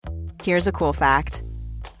Here's a cool fact.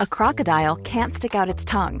 A crocodile can't stick out its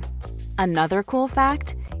tongue. Another cool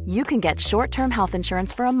fact, you can get short-term health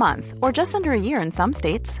insurance for a month or just under a year in some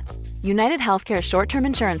states. United Healthcare short-term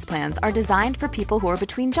insurance plans are designed for people who are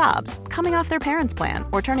between jobs, coming off their parents' plan,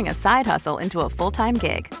 or turning a side hustle into a full-time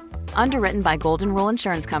gig. Underwritten by Golden Rule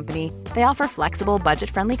Insurance Company, they offer flexible,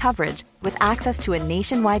 budget-friendly coverage with access to a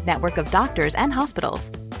nationwide network of doctors and hospitals.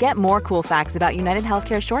 Get more cool facts about United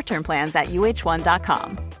Healthcare short-term plans at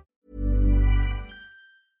uh1.com.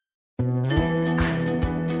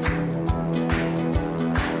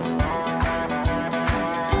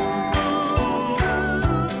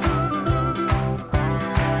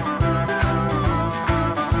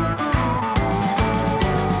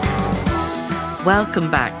 Welcome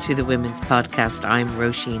back to the Women's Podcast. I'm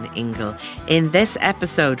Roisin Ingle. In this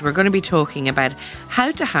episode, we're going to be talking about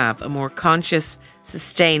how to have a more conscious,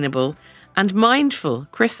 sustainable and mindful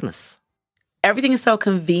Christmas. Everything is so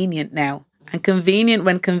convenient now. And convenient,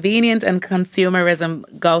 when convenient and consumerism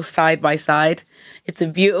go side by side, it's a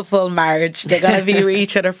beautiful marriage. They're going to be with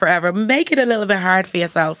each other forever. Make it a little bit hard for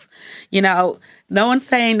yourself. You know, no one's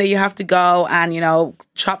saying that you have to go and,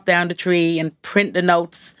 chop down the tree and print the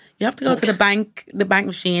notes. You have to go to the bank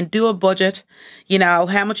machine, do a budget.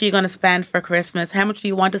 How much are you going to spend for Christmas? How much do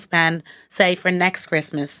you want to spend, say, for next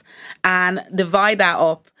Christmas? And divide that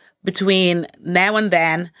up between now and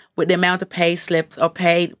then with the amount of pay slips or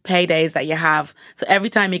paydays that you have. So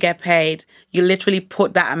every time you get paid, you literally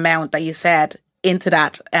put that amount that you said into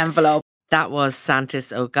that envelope. That was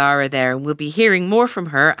Santis O'Gara there, and we'll be hearing more from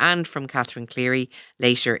her and from Catherine Cleary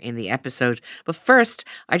later in the episode. But first,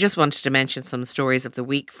 I just wanted to mention some stories of the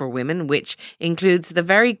week for women, which includes the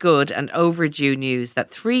very good and overdue news that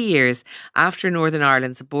 3 years after Northern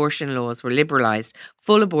Ireland's abortion laws were liberalised,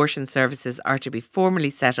 full abortion services are to be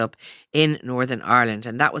formally set up in Northern Ireland.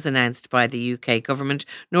 And that was announced by the UK government.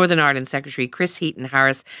 Northern Ireland Secretary Chris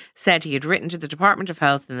Heaton-Harris said he had written to the Department of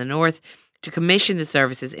Health in the North to commission the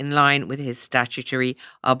services in line with his statutory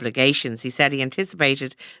obligations. He said he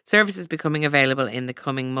anticipated services becoming available in the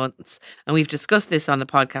coming months. And we've discussed this on the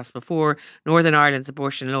podcast before. Northern Ireland's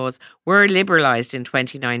abortion laws were liberalised in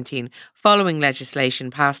 2019 following legislation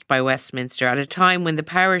passed by Westminster at a time when the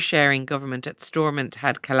power-sharing government at Stormont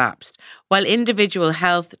had collapsed. While individual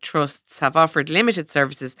health trusts have offered limited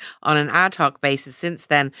services on an ad hoc basis since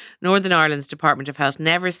then, Northern Ireland's Department of Health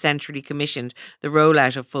never centrally commissioned the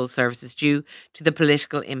rollout of full services due to the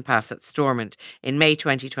political impasse at Stormont. In May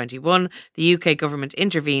 2021, the UK government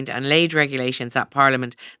intervened and laid regulations at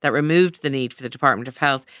Parliament that removed the need for the Department of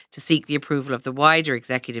Health to seek the approval of the wider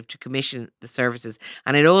executive to commission the services.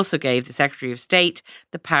 And it also gave the Secretary of State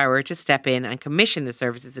the power to step in and commission the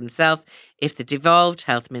services himself if the devolved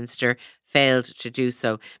health minister failed to do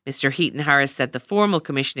so. Mr. Heaton-Harris said the formal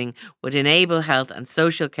commissioning would enable health and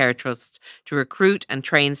social care trusts to recruit and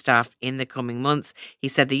train staff in the coming months. He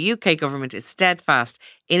said the UK government is steadfast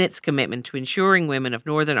in its commitment to ensuring women of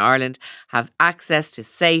Northern Ireland have access to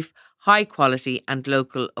safe, high quality and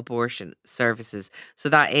local abortion services. So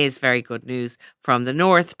that is very good news from the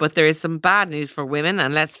north. But there is some bad news for women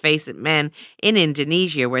and, let's face it, men in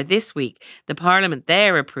Indonesia, where this week the parliament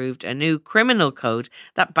there approved a new criminal code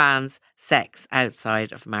that bans sex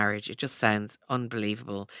outside of marriage. It just sounds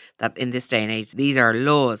unbelievable that in this day and age these are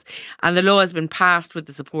laws. And the law has been passed with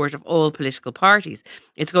the support of all political parties.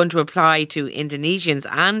 It's going to apply to Indonesians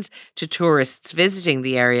and to tourists visiting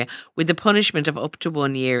the area, with the punishment of up to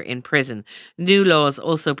 1 year in prison. New laws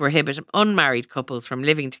also prohibit unmarried couples from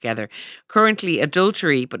living together. Currently,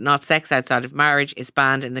 adultery, but not sex outside of marriage, is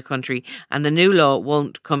banned in the country, and the new law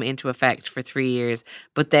won't come into effect for 3 years.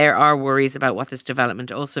 But there are worries about what this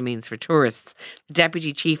development also means for tourists. The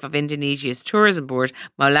Deputy Chief of Indonesia's Tourism Board,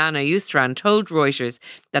 Maulana Yusran, told Reuters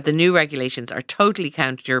that the new regulations are totally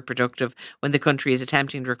counterproductive when the country is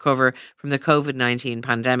attempting to recover from the COVID-19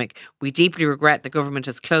 pandemic. We deeply regret the government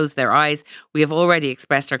has closed their eyes. We have already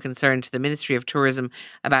expressed our concern to the Ministry of Tourism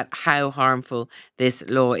about how harmful this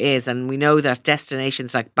law is. And we know that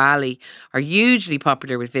destinations like Bali are hugely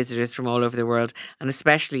popular with visitors from all over the world, and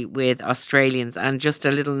especially with Australians. And just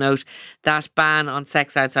a little note, that ban on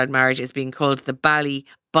sex outside marriage is being called the Bali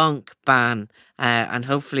Bonk ban, and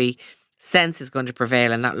hopefully sense is going to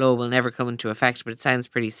prevail and that law will never come into effect. But it sounds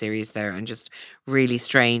pretty serious there and just really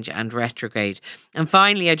strange and retrograde. And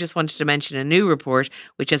finally, I just wanted to mention a new report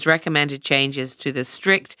which has recommended changes to the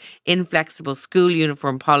strict, inflexible school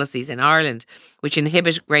uniform policies in Ireland, which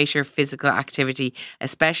inhibit greater physical activity,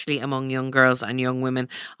 especially among young girls and young women.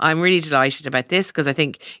 I'm really delighted about this because I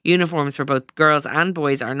think uniforms for both girls and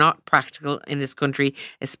boys are not practical in this country,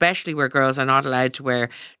 especially where girls are not allowed to wear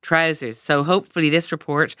trousers. So hopefully this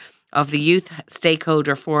report of the Youth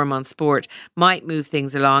Stakeholder Forum on Sport might move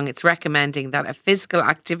things along. It's recommending that a physical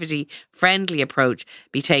activity friendly approach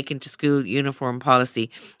be taken to school uniform policy.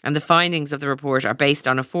 And the findings of the report are based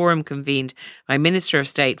on a forum convened by Minister of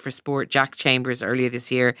State for Sport Jack Chambers earlier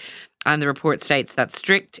this year. And the report states that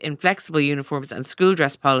strict, inflexible uniforms and school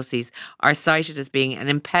dress policies are cited as being an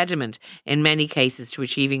impediment in many cases to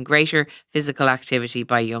achieving greater physical activity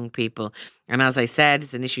by young people. And as I said,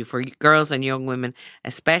 it's an issue for girls and young women,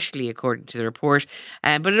 especially according to the report.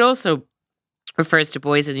 But it also refers to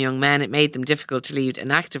boys and young men. It made them difficult to lead an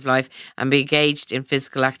active life and be engaged in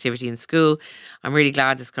physical activity in school. I'm really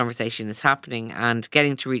glad this conversation is happening and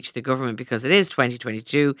getting to reach the government, because it is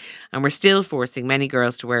 2022 and we're still forcing many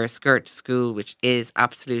girls to wear a skirt to school, which is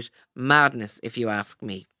absolute madness if you ask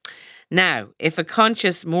me. Now, if a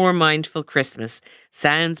conscious, more mindful Christmas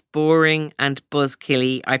sounds boring and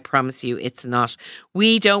buzzkilly, I promise you it's not.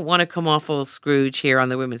 We don't want to come off old Scrooge here on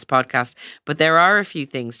the Women's Podcast, but there are a few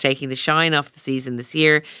things taking the shine off the season this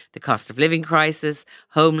year: the cost of living crisis,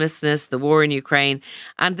 homelessness, the war in Ukraine,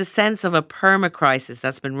 and the sense of a perma-crisis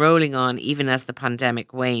that's been rolling on even as the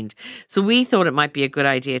pandemic waned. So we thought it might be a good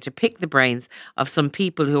idea to pick the brains of some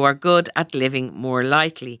people who are good at living more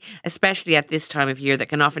lightly, especially at this time of year that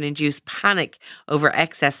can often induce panic over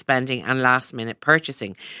excess spending and last minute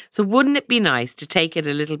purchasing. So wouldn't it be nice to take it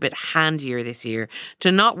a little bit handier this year,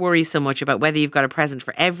 to not worry so much about whether you've got a present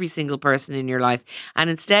for every single person in your life, and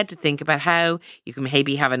instead to think about how you can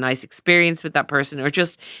maybe have a nice experience with that person, or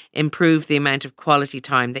just improve the amount of quality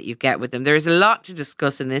time that you get with them. There's a lot to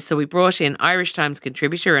discuss in this, so we brought in Irish Times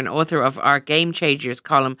contributor and author of our Game Changers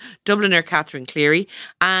column, Dubliner Catherine Cleary,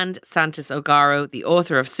 and Santis O'Gara, the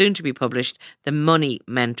author of soon to be published The Money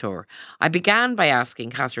Mentor. I began by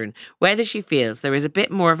asking Catherine whether she feels there is a bit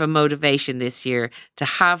more of a motivation this year to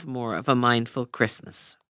have more of a mindful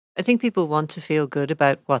Christmas. I think people want to feel good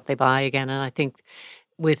about what they buy again. And I think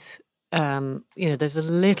with, there's a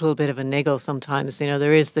little bit of a niggle sometimes.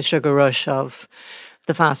 There is the sugar rush of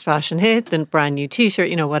the fast fashion hit, the brand new T-shirt,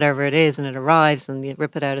 whatever it is, and it arrives and you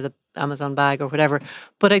rip it out of the Amazon bag or whatever.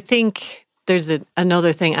 But I think there's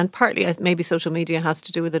another thing, and partly maybe social media has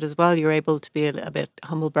to do with it as well. You're able to be a bit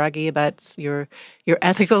humble braggy about your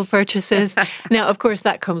ethical purchases. Now, of course,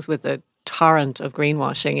 that comes with a torrent of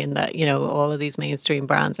greenwashing in that, all of these mainstream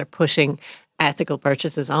brands are pushing ethical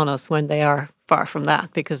purchases on us when they are far from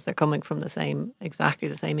that, because they're coming from exactly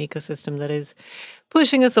the same ecosystem that is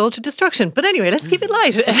pushing us all to destruction. But anyway, let's keep it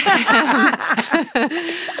light.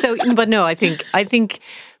 But no, I think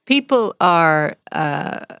people are...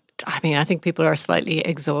 I think people are slightly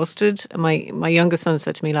exhausted. My youngest son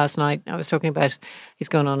said to me last night, I was talking about he's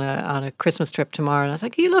going on a Christmas trip tomorrow, and I was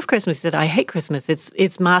like, "You love Christmas?" He said, "I hate Christmas.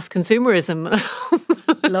 It's mass consumerism."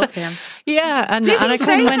 Love him. Yeah, and did and he I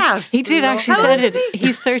say went, that? he did actually How said old is it.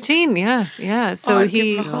 He's 13. Yeah. So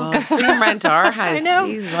he Come round to our house. I know.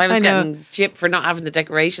 Jesus, I was getting gypped for not having the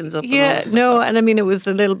decorations up. Yeah, no, and I mean, it was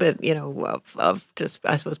a little bit, of just,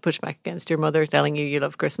 I suppose, pushback against your mother telling you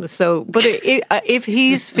love Christmas. So, but if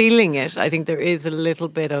he's feeling it, I think there is a little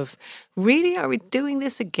bit of, really, are we doing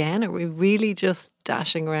this again? Are we really just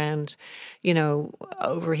dashing around,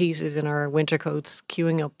 overheated in our winter coats,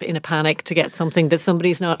 queuing up in a panic to get something that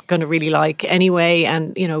somebody's not going to really like anyway?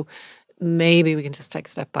 And, maybe we can just take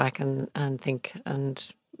a step back and think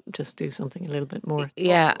and just do something a little bit more.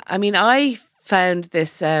 Yeah, I mean, I found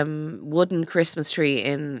this wooden Christmas tree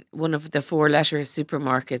in one of the 4-letter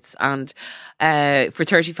supermarkets, and for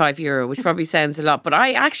 €35, which probably sounds a lot, but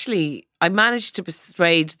I managed to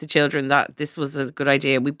persuade the children that this was a good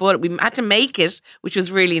idea. We had to make it, which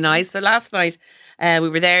was really nice. So last night we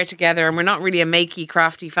were there together, and we're not really a makey,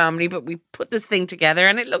 crafty family, but we put this thing together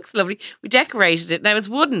and it looks lovely. We decorated it. Now it's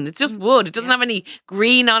wooden. It's just wood. It doesn't have any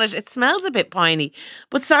green on it. It smells a bit piney.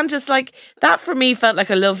 But Santa's that for me felt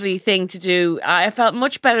like a lovely thing to do. I felt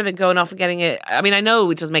much better than going off and getting it. I mean, I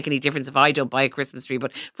know it doesn't make any difference if I don't buy a Christmas tree,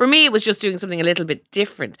 but for me it was just doing something a little bit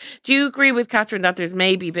different. Do you agree with Catherine that there's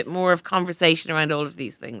maybe a bit more of conversation around all of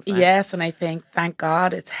these things now? Yes, and I think, thank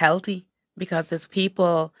God, it's healthy, because there's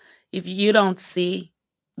people, if you don't see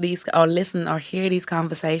these or listen or hear these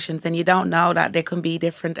conversations, then you don't know that there can be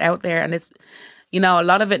different out there. And it's, a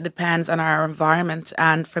lot of it depends on our environment.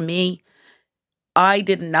 And for me, I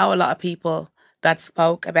didn't know a lot of people that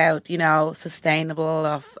spoke about, sustainable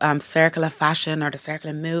of circular fashion or the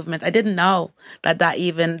circular movement. I didn't know that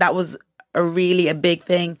was a big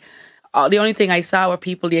thing. The only thing I saw were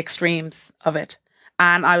the extremes of it.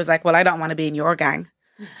 And I was like, well, I don't want to be in your gang.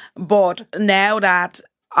 But now that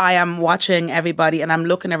I am watching everybody and I'm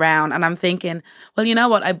looking around and I'm thinking, well, you know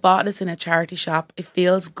what? I bought this in a charity shop. It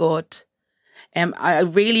feels good. I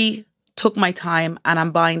really took my time and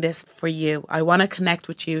I'm buying this for you. I want to connect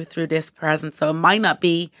with you through this present. So it might not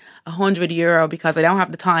be €100 because I don't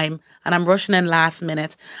have the time and I'm rushing in last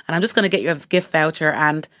minute and I'm just going to get you a gift voucher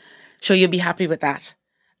and sure you'll be happy with that.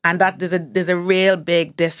 And that there's a real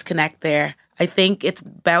big disconnect there. I think it's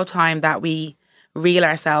about time that we reel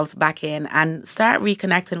ourselves back in and start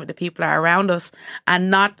reconnecting with the people that are around us,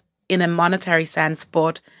 and not in a monetary sense,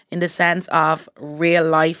 but in the sense of real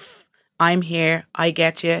life. I'm here, I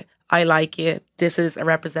get you, I like you. This is a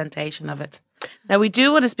representation of it. Now, we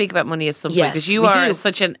do want to speak about money at some point, because you are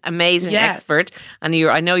such an amazing expert, and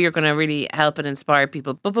I know you're going to really help and inspire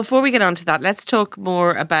people. But before we get on to that, let's talk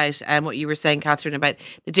more about what you were saying, Catherine, about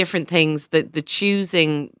the different things, the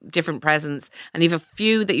choosing different presents, and you've a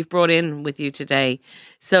few that you've brought in with you today.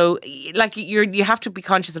 So, like, you have to be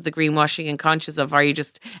conscious of the greenwashing and conscious of, are you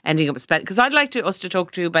just ending up spending? Because I'd like us to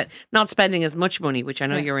talk to you about not spending as much money, which I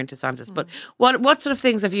know you're into, Santas. But what sort of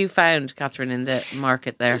things have you found, Catherine, in the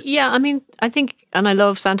market there? Yeah, I mean, I think, and I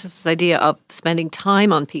love Santos' idea of spending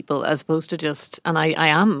time on people as opposed to just, and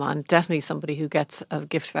I'm definitely somebody who gets a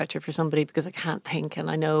gift voucher for somebody because I can't think,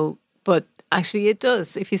 and I know, but actually it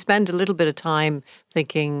does. If you spend a little bit of time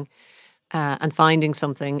thinking and finding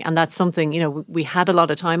something, and that's something, we had a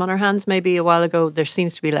lot of time on our hands maybe a while ago. There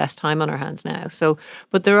seems to be less time on our hands now. So,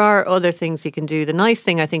 but there are other things you can do. The nice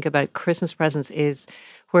thing I think about Christmas presents is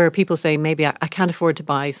where people say, maybe I can't afford to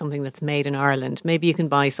buy something that's made in Ireland. Maybe you can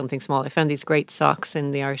buy something small. I found these great socks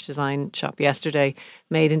in the Irish design shop yesterday,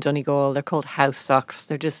 made in Donegal. They're called house socks.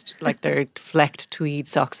 They're just like, they're flecked tweed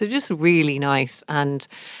socks. They're just really nice. And,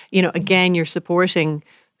 again, you're supporting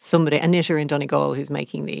somebody, a knitter in Donegal who's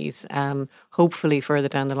making these. Hopefully further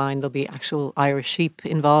down the line, there'll be actual Irish sheep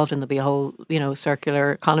involved, and there'll be a whole,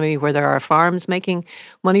 circular economy where there are farms making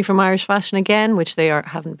money from Irish fashion again, which they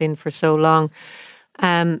haven't been for so long.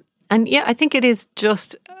 And I think it is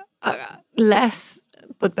just less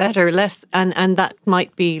but better, and that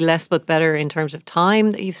might be less but better in terms of time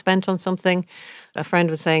that you've spent on something. A friend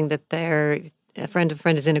was saying that a friend of a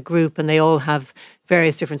friend is in a group and they all have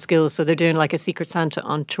various different skills. So they're doing like a Secret Santa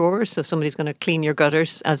on chores. So somebody's going to clean your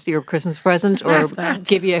gutters as your Christmas present, or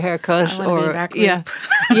give you a haircut, or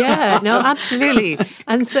no, absolutely.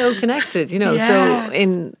 And so connected, So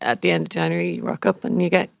at the end of January, you rock up and you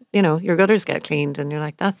get, your gutters get cleaned, and you're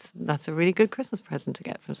like, that's a really good Christmas present to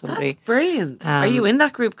get from somebody. That's brilliant. Are you in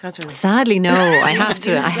that group, Catherine? Sadly, no. I have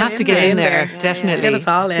to get in there. Definitely. Get us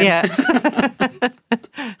all in. Yeah.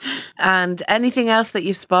 And anything else that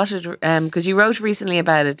you've spotted? Because you wrote recently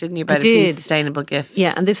about it, didn't you? About a few sustainable gifts.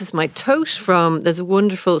 Yeah, and this is my tote there's a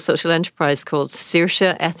wonderful social enterprise called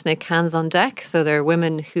Saoirse Ethnic Hands on Deck. So they're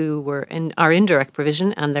women who are in direct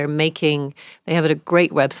provision, and they have a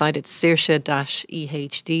great website. It's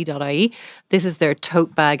saoirse-ehd.ie. This is their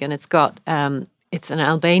tote bag, and it's got it's an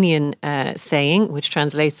Albanian saying, which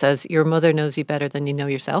translates as "Your mother knows you better than you know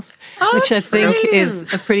yourself," which I think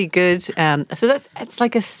is a pretty good. So it's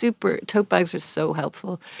like a super. Tote bags are so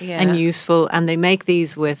helpful and useful, and they make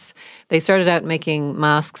these They started out making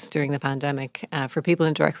masks during the pandemic for people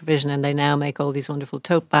in direct provision, and they now make all these wonderful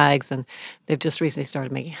tote bags, and they've just recently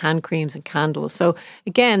started making hand creams and candles. So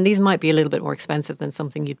again, these might be a little bit more expensive than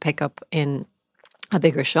something you'd pick up in a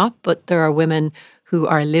bigger shop, but there are women who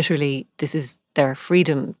are literally, this is their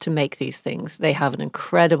freedom to make these things. They have an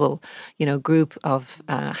incredible, group of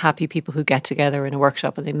happy people who get together in a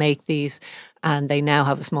workshop and they make these, and they now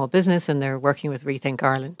have a small business, and they're working with Rethink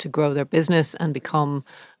Ireland to grow their business and become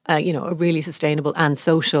a really sustainable and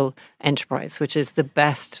social enterprise, which is the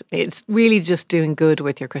best. It's really just doing good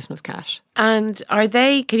with your Christmas cash. And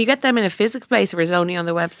can you get them in a physical place, or is it only on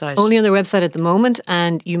their website? Only on their website at the moment,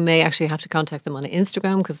 and you may actually have to contact them on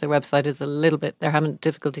Instagram because their website is they're having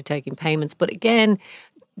difficulty taking payments. But again,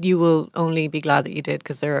 you will only be glad that you did,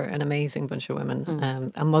 because they're an amazing bunch of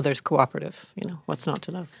women. A mother's cooperative, what's not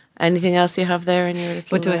to love. Anything else you have there in your little...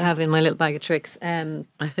 What do I have in my little bag of tricks?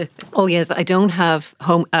 Oh yes, I don't have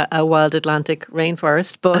a wild Atlantic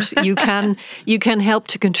rainforest, but you can help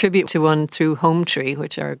to contribute to one through Home Tree,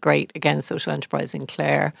 which are great, again, social enterprise in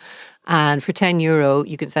Clare. And for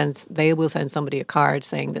 €10, they will send somebody a card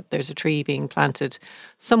saying that there's a tree being planted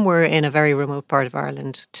somewhere in a very remote part of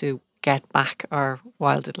Ireland to get back our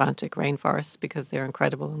wild Atlantic rainforests, because they're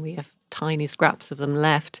incredible and we have tiny scraps of them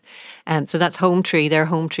left. So that's Home Tree. They're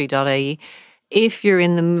hometree.ie. If you're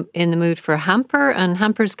in the mood for a hamper, and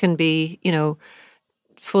hampers can be,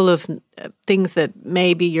 full of things that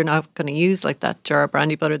maybe you're not going to use, like that jar of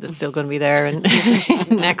brandy butter that's still going to be there in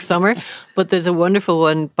next summer. But there's a wonderful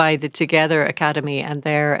one by the Together Academy, and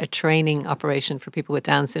they're a training operation for people with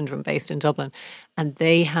Down syndrome based in Dublin. And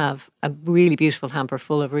they have a really beautiful hamper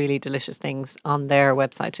full of really delicious things on their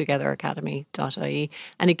website, togetheracademy.ie.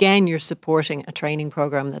 And again, you're supporting a training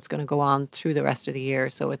program that's going to go on through the rest of the year.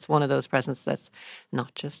 So it's one of those presents that's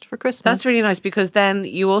not just for Christmas. That's really nice, because then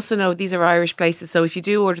you also know these are Irish places. So if you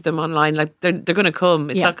do order them online, like they're going to come.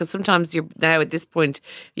 It's not, because sometimes you're now at this point,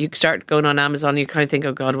 you start going on Amazon, you kind of think,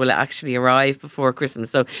 oh God, will it actually arrive before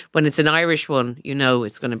Christmas? So when it's an Irish one, you know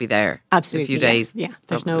it's going to be there. Absolutely. In a few days. Yeah.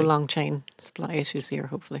 There's no long chain supply issues here,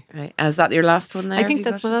 hopefully. Right. Is that your last one there? I think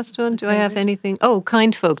that's my last one. Do I have anything? Oh,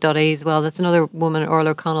 kindfolk.ie as well. That's another woman,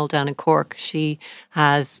 Orla O'Connell, down in Cork. She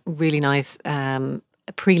has really nice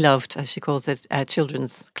pre-loved, as she calls it,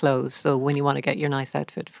 children's clothes. So when you want to get your nice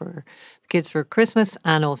outfit for the kids for Christmas,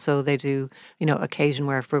 and also they do, occasion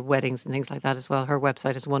wear for weddings and things like that as well. Her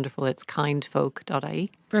website is wonderful. It's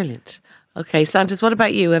kindfolk.ie. Brilliant. Okay, Santis, what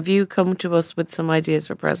about you? Have you come to us with some ideas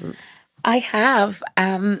for presents? I have.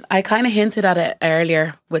 I kind of hinted at it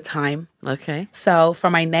earlier with time. Okay. So for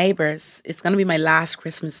my neighbours, it's going to be my last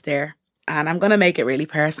Christmas there. And I'm going to make it really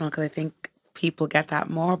personal because I think people get that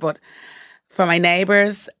more. But for my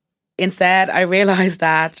neighbours, instead, I realised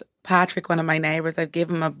that Patrick, one of my neighbours, I'd give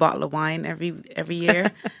him a bottle of wine every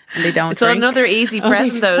year, and they don't drink. It's another easy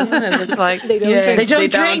present, though, isn't it? It's like they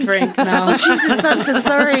don't drink. No. Oh, Jesus, Santa,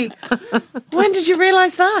 sorry. When did you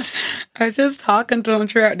realise that? I was just talking to them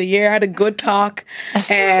throughout the year. I had a good talk,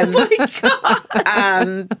 and Oh my God.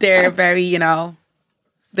 and they're very,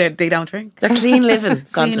 they don't drink. They're clean living.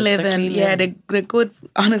 Clean Santis. living, They're yeah, they're good,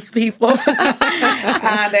 honest people.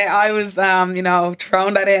 And I was,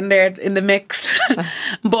 throwing that in there in the mix.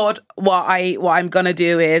 But what I'm gonna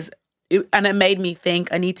do is, and it made me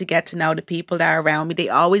think, I need to get to know the people that are around me. They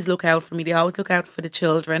always look out for me. They always look out for the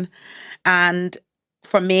children. And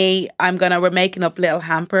for me, we're making up little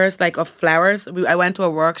hampers like of flowers. I went to a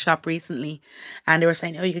workshop recently, and they were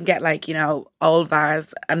saying, you can get an old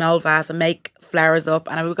vase and make flowers up,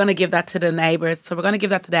 and we're going to give that to the neighbours. So we're going to give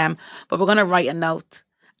that to them, but we're going to write a note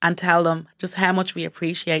and tell them just how much we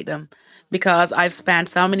appreciate them, because I've spent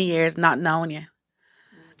so many years not knowing you.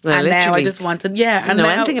 Well, and literally. now I just wanted, and know now,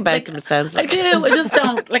 anything about them, it sounds like. I do. I just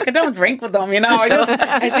don't, I don't drink with them,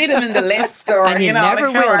 I see them in the lift, or, and you never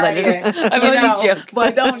like, will, then. I'm only joking.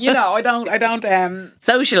 But I don't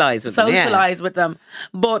Socialise with them. Socialise with them.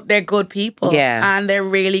 But they're good people. Yeah. And they're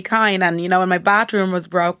really kind. And, when my bathroom was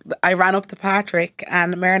broke, I ran up to Patrick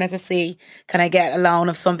and Myrna to see, can I get a loan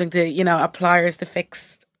of something to, a pliers to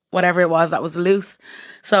fix whatever it was that was loose.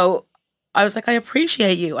 So I was like, I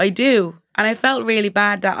appreciate you. I do. And I felt really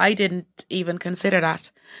bad that I didn't even consider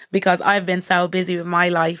that, because I've been so busy with my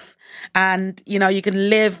life. And, you can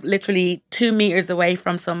live literally 2 meters away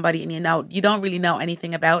from somebody and you don't really know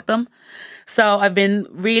anything about them. So I've been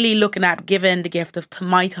really looking at giving the gift of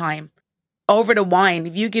my time over the wine.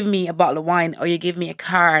 If you give me a bottle of wine, or you give me a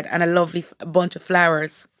card and a lovely bunch of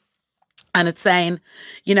flowers, and it's saying,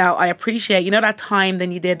 I appreciate, that time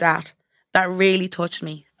then you did that really touched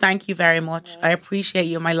me. Thank you very much. I appreciate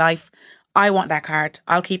you in my life. I want that card.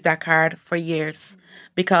 I'll keep that card for years,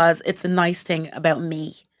 because it's a nice thing about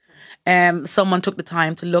me. Someone took the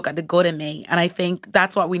time to look at the good in me. And I think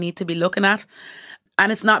that's what we need to be looking at.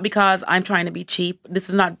 And it's not because I'm trying to be cheap. This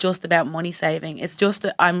is not just about money saving. It's just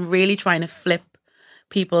that I'm really trying to flip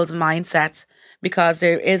people's mindset, because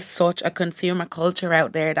there is such a consumer culture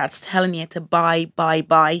out there that's telling you to buy.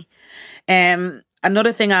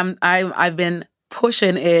 Another thing I've been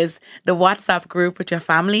pushing is the WhatsApp group with your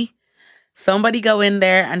family. Somebody go in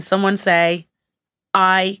there and someone say,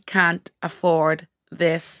 I can't afford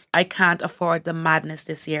this. I can't afford the madness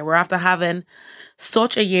this year. We're after having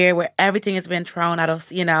such a year where everything has been thrown at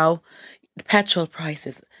us, petrol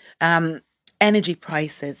prices, energy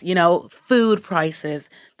prices, food prices.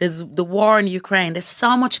 There's the war in Ukraine. There's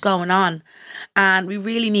so much going on. And we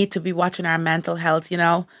really need to be watching our mental health,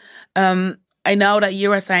 I know that you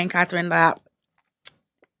were saying, Catherine, that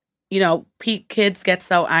kids get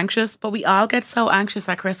so anxious, but we all get so anxious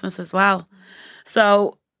at Christmas as well.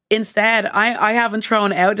 So instead, I haven't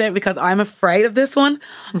thrown it out there because I'm afraid of this one.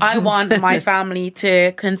 I want my family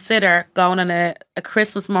to consider going on a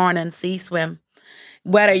Christmas morning sea swim.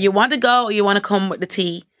 Whether you want to go or you want to come with the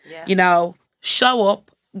tea, show up,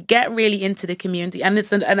 get really into the community. And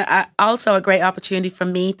it's also a great opportunity for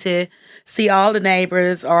me to see all the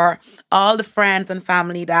neighbours or all the friends and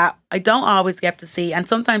family that I don't always get to see. And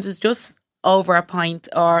sometimes it's just over a pint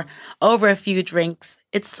or over a few drinks.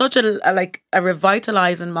 It's such a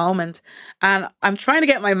revitalizing moment. And I'm trying to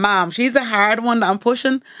get my mom. She's a hard one that I'm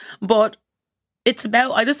pushing, but it's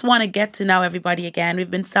about, I just want to get to know everybody again. We've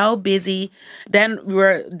been so busy. Then we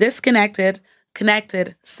were disconnected,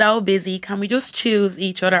 connected, so busy. Can we just choose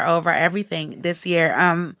each other over everything this year?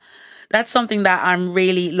 That's something that I'm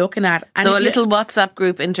really looking at. And so a little WhatsApp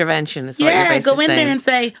group intervention is what you're basically go in saying. there and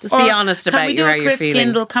say, just be honest about how you're feeling. Can we do a Chris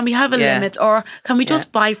Kindle? Can we have a limit? Or can we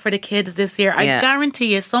just buy for the kids this year? I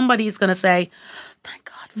guarantee you somebody's going to say, thank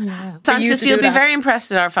God for that. Santos, you'll be very impressed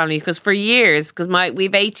with our family because for years, because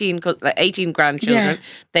we've 18 grandchildren,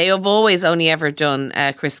 they have always only ever done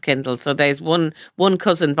Chris Kindle. So there's one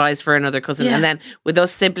cousin buys for another cousin, and then with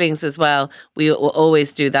us siblings as well, we will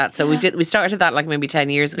always do that. So we started that like maybe 10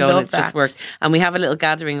 years ago, and it's just worked. And we have a little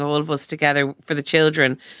gathering of all of us together for the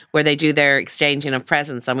children where they do their exchanging of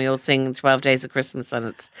presents, and we all sing 12 Days of Christmas, and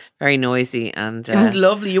it's very noisy and it's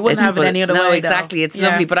lovely. You wouldn't have it any other way. No, exactly. It's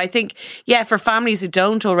lovely, but I think for families who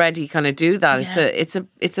don't already kind of do that,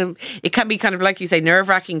 it can be kind of like you say,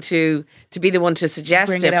 nerve-wracking to be the one to suggest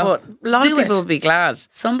Bring it, out. but a lot of people will be glad.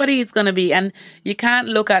 Somebody's going to be, and you can't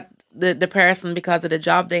look at the person because of the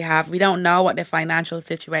job they have. We don't know what their financial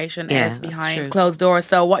situation is behind closed doors.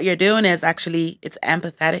 So what you're doing is actually, it's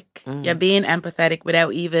empathetic. You're being empathetic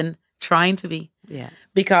without even trying to be. Yeah.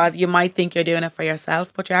 Because you might think you're doing it for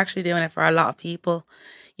yourself, but you're actually doing it for a lot of people.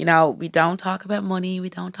 You know, we don't talk about money. We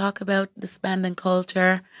don't talk about the spending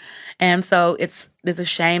culture. So there's a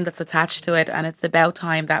shame that's attached to it. And it's about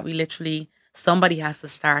time that somebody has to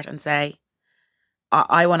start and say,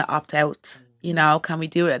 I want to opt out. You know, can we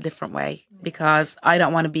do it a different way? Because I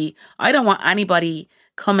don't want anybody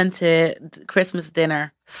coming to Christmas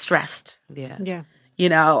dinner stressed. Yeah. You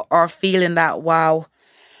know, or feeling that, wow,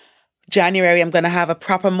 January, I'm going to have a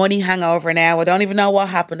proper money hangover now. I don't even know what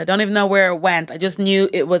happened. I don't even know where it went. I just knew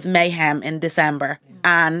it was mayhem in December.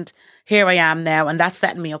 And here I am now, and that's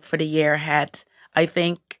setting me up for the year ahead. I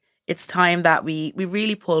think it's time that we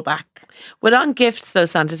really pull back. Well, on gifts though,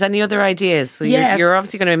 Santos, any other ideas? So you're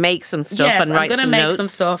obviously going to make some stuff and write some notes. I'm going to make some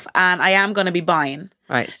stuff, and I am going to be buying.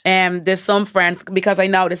 Right. There's some friends, because I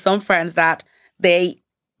know there's some friends that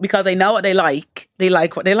because I know what they like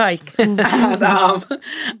what they like. And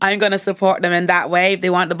I'm going to support them in that way. If they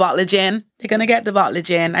want the bottle of gin, they're going to get the bottle of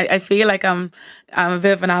gin. I feel like I'm a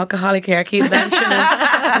bit of an alcoholic here. I keep mentioning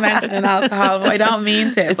alcohol, but I don't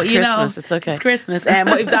mean to. It's but Christmas, it's okay. It's Christmas.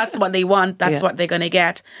 But if that's what they want, that's what they're going to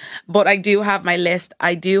get. But I do have my list.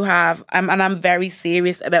 I do have, and I'm very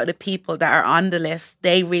serious about the people that are on the list.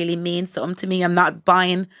 They really mean something to me. I'm not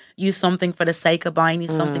buying you something for the sake of buying you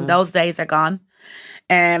something. Those days are gone.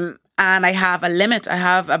 And I have a limit. I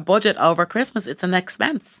have a budget over Christmas. It's an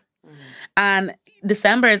expense. And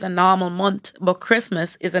December is a normal month, but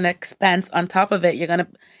Christmas is an expense on top of it. You're going to,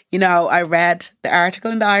 I read the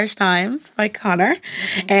article in the Irish Times by Connor.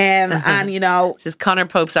 And, this is Connor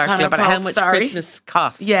Pope's article about how much Christmas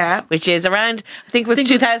costs. Yeah. Which is around, I think it was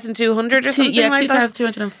 2,200 or something like that. Yeah,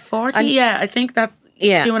 2,240. I think that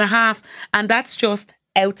 2.5. And that's just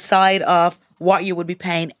outside of what you would be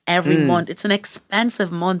paying every month. It's an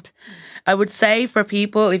expensive month. I would say for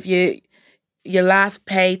people, if your last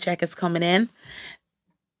paycheck is coming in,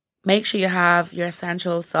 make sure you have your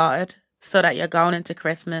essentials sorted so that you're going into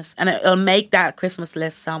Christmas. And it'll make that Christmas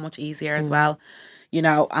list so much easier as well.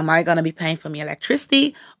 Am I going to be paying for my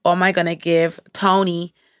electricity, or am I going to give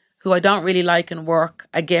Tony, who I don't really like in work,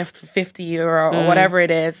 a gift for €50 or whatever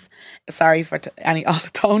it is? Sorry for all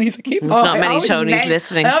the Tonys. There's not many Tonys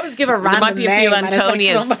listening. I always give a random name. There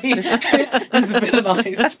might be a few Antonias. It's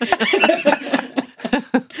villainized.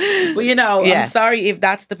 But I'm sorry if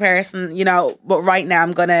that's the person, but right now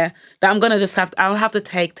I'm gonna just I'll have to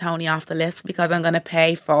take Tony off the list because I'm gonna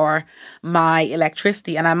pay for my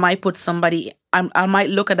electricity, and I might put somebody, I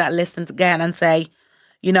might look at that list again and say,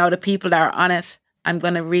 the people that are on it, I'm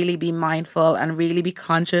going to really be mindful and really be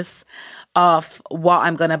conscious of what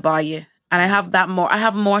I'm going to buy you. And I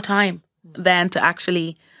have more time then to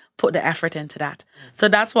actually put the effort into that. So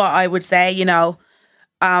that's what I would say,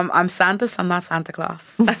 I'm Santos, I'm not Santa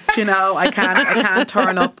Claus. I can't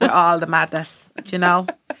turn up with all the madness,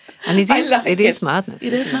 And it is madness.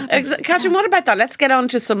 It is madness. Catherine, what about that? Let's get on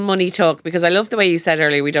to some money talk, because I love the way you said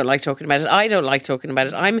earlier we don't like talking about it. I don't like talking about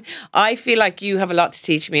it. I feel like you have a lot to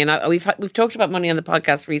teach me, and we've talked about money on the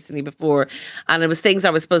podcast recently before, and it was things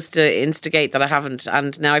I was supposed to instigate that I haven't,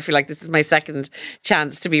 and now I feel like this is my second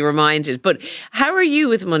chance to be reminded. But how are you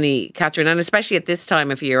with money, Catherine, and especially at this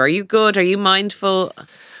time of year? Are you good? Are you mindful?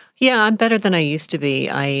 Yeah, I'm better than I used to be.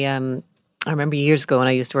 I remember years ago when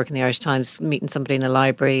I used to work in the Irish Times, meeting somebody in the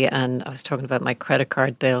library, and I was talking about my credit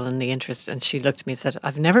card bill and the interest, and she looked at me and said,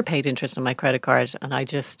 "I've never paid interest on my credit card," and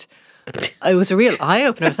it was a real eye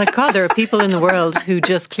opener. I was like, God, there are people in the world who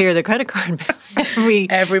just clear their credit card bill every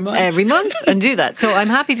month and do that. So I'm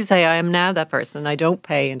happy to say I am now that person. I don't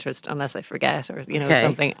pay interest unless I forget or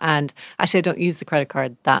something. And actually, I don't use the credit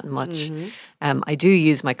card that much. I do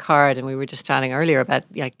use my card, and we were just chatting earlier about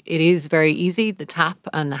it is very easy. The tap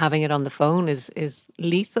and having it on the phone is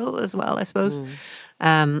lethal as well, I suppose.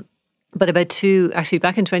 But actually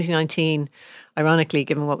back in 2019, ironically,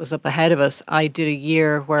 given what was up ahead of us, I did a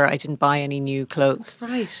year where I didn't buy any new clothes.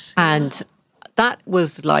 Right. And that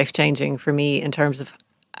was life-changing for me in terms of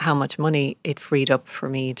how much money it freed up for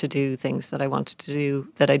me to do things that I wanted to do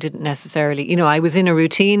that I didn't necessarily, I was in a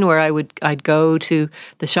routine where I'd go to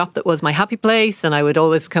the shop that was my happy place, and I would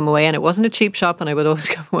always come away, and it wasn't a cheap shop, and I would always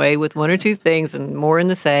come away with one or two things and more in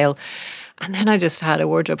the sale. And then I just had a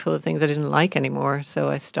wardrobe full of things I didn't like anymore. So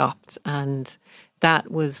I stopped, and that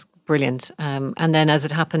was brilliant. And then as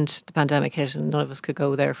it happened, the pandemic hit and none of us could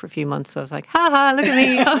go there for a few months. So I was like, look at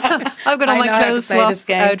me. I've got all my clothes swap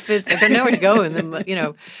outfits. I've got nowhere to go in them,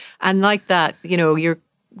 And like that, you're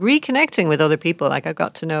reconnecting with other people. Like I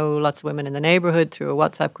got to know lots of women in the neighbourhood through a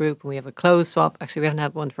WhatsApp group, and we have a clothes swap. Actually, we haven't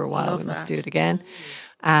had one for a while. We must do it again.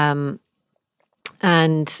 And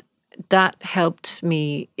that helped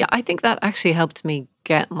me. Yeah, I think that actually helped me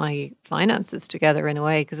get my finances together in a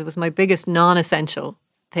way, because it was my biggest non-essential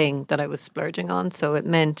thing that I was splurging on. So it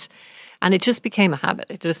meant, and it just became a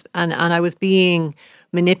habit. And I was being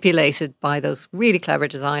manipulated by those really clever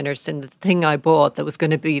designers. And the thing I bought that was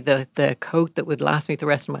going to be the coat that would last me the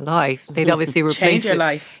rest of my life, they'd obviously replace Change your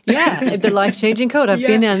life. Yeah, the life-changing coat. I've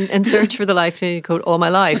been in search for the life-changing coat all my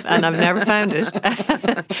life, and I've never found it.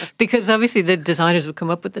 Because obviously the designers would come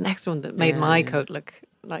up with the next one that made my coat look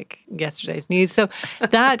like yesterday's news. So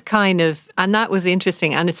that and that was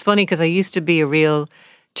interesting. And it's funny because I used to be a real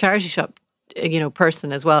charity shop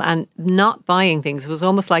person as well, and not buying things. It was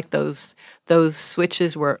almost like those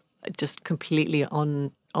switches were just completely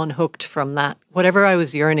unhooked from that. Whatever I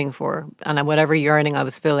was yearning for, and whatever yearning I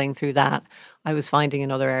was filling through that, I was finding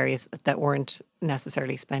in other areas that weren't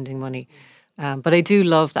necessarily spending money. But I do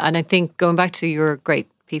love that. And I think going back to your great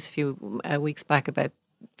piece a few weeks back about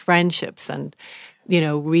friendships and,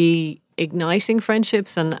 reigniting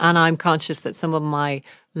friendships, and I'm conscious that some of my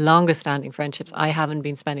longest standing friendships, I haven't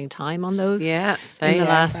been spending time on those. Yeah, in the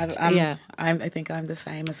last. I think I'm the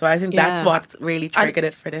same as well. I think that's what really triggered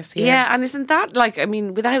it for this year. Yeah, and isn't that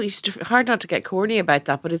it's hard not to get corny about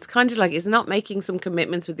that, but it's kind of like, is not making some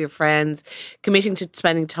commitments with your friends, committing to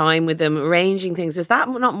spending time with them, arranging things, is that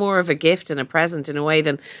not more of a gift and a present in a way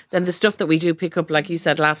than the stuff that we do pick up, like you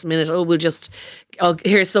said, last minute?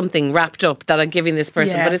 Here's something wrapped up that I'm giving this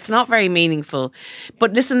person, but it's not very meaningful.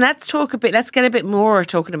 But listen, let's get a bit more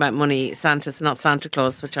talking about money, not Santa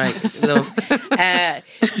Claus, which I love.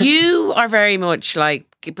 You are very much like,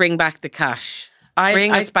 bring back the cash.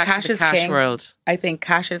 Bring us back to the cash world. I think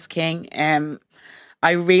cash is king.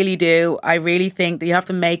 I really do. I really think that you have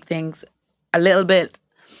to make things a little bit.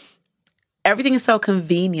 Everything is so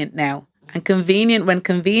convenient now. And when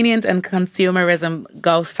convenient and consumerism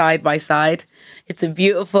go side by side, it's a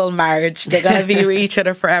beautiful marriage. They're going to be with each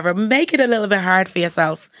other forever. Make it a little bit hard for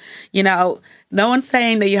yourself. No one's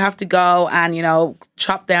saying that you have to go and,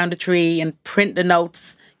 chop down the tree and print the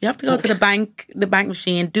notes. You have to go to the bank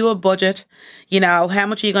machine, do a budget. How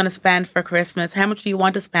much are you going to spend for Christmas? How much do you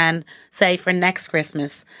want to spend, say, for next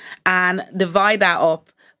Christmas? And divide that up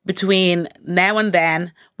between now and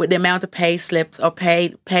then with the amount of pay slips or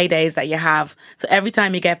paydays that you have. So every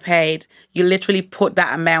time you get paid, you literally put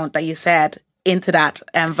that amount that you said into that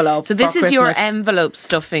envelope. So this is your envelope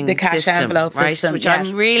stuffing the cash system, envelope right? system, which yes.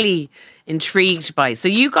 I'm really intrigued by. So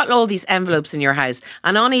you got all these envelopes in your house,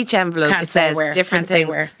 and on each envelope it says different things.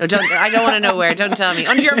 No, I don't want to know where. Don't tell me.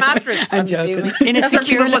 Under your mattress. I'm joking. In a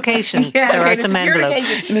secure location, there are some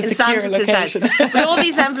envelopes. In a secure location. But all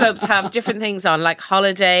these envelopes have different things on, like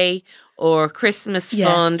holiday or Christmas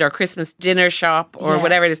fund or Christmas dinner shop or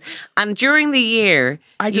whatever it is. And during the year,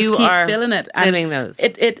 I just keep filling it. And filling those.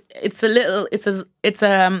 It's a little as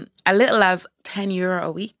 €10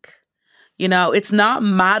 a week. It's not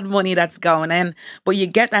mad money that's going in, but you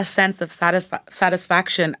get that sense of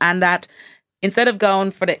satisfaction, and that instead of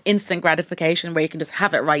going for the instant gratification where you can just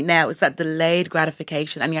have it right now, it's that delayed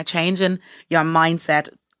gratification, and you're changing your mindset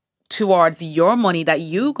towards your money that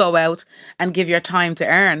you go out and give your time to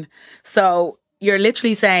earn. So you're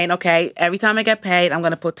literally saying, okay, every time I get paid, I'm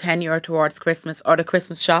going to put €10 towards Christmas or the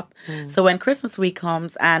Christmas shop. So when Christmas week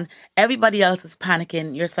comes and everybody else is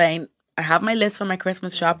panicking, you're saying, I have my list for my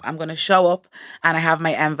Christmas shop. I'm going to show up and I have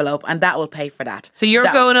my envelope and that will pay for that. So you're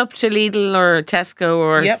going up to Lidl or Tesco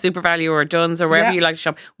or Yep. SuperValu or Dunnes or wherever Yep. you like to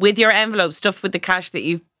shop with your envelope stuffed with the cash that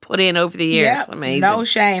you've put in over the years. Yeah, Amazing. no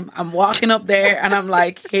shame. I'm walking up there and I'm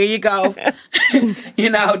like, here you go. Here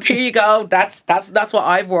you go. That's what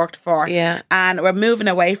I've worked for. Yeah. And we're moving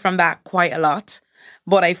away from that quite a lot.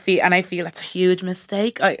 But I feel it's a huge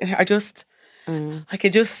mistake. I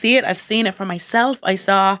could just see it. I've seen it for myself. I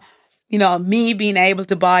saw, me being able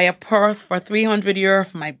to buy a purse for €300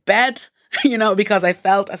 for my bed, because I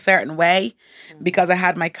felt a certain way, because I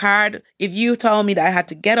had my card. If you told me that I had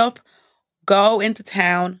to get up, go into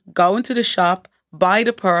town, go into the shop, buy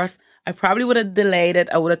the purse, I probably would have delayed it.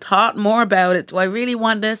 I would have thought more about it. Do I really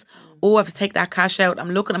want this? Oh, I have to take that cash out.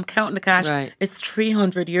 I'm counting the cash. Right. It's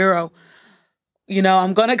 €300.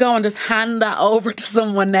 I'm going to go and just hand that over to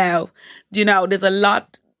someone now. There's a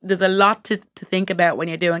lot to think about when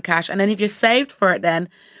you're doing cash. And then if you're saved for it, then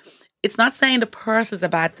it's not saying the purse is a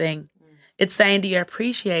bad thing. It's saying, do you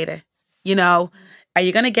appreciate it? Are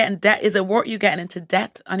you going to get in debt? Is it worth you getting into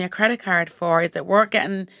debt on your credit card for? Is it worth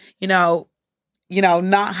getting,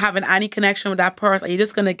 not having any connection with that purse? Are you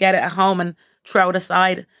just going to get it at home and throw it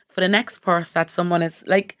aside for the next purse that someone is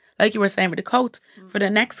like you were saying with the coat, for the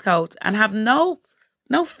next coat, and have no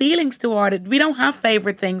feelings toward it? We don't have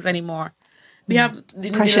favorite things anymore. We have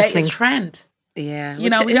the latest things. trend. Yeah.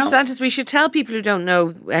 Santos, we should tell people who don't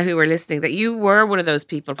know, who are listening, that you were one of those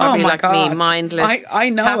people, probably Oh my like God. me, mindless, I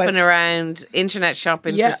know tapping it. around, internet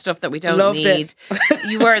shopping Yeah. for stuff that we don't Loved need. it.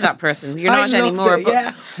 You were that person. You're I not loved anymore. it,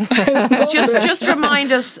 But yeah. just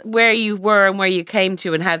remind us where you were and where you came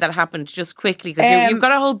to and how that happened, just quickly, because you've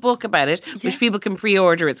got a whole book about it, which people can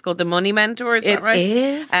pre-order. It's called The Money Mentor. Is that right?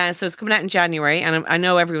 It is. So it's coming out in January, and I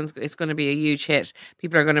know it's going to be a huge hit.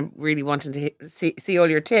 People are going to really wanting to see all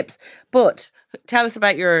your tips. But tell us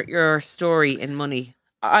about your story in money.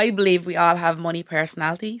 I believe we all have money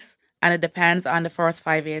personalities, and it depends on the first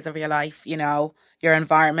 5 years of your life. Your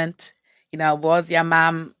environment. Was your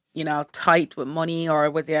mum, tight with money, or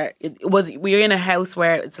were you in a house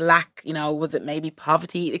where it's lack? Was it maybe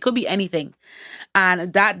poverty? It could be anything,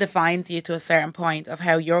 and that defines you to a certain point of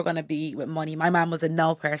how you're going to be with money. My mum was a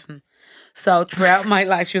no person. So throughout my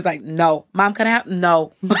life, she was like, no. Mom, can I have?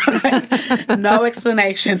 No. No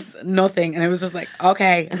explanations, nothing. And it was just like,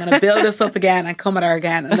 okay, I'm going to build this up again and come at her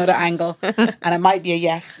again, another angle. And it might be a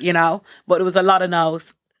yes, but it was a lot of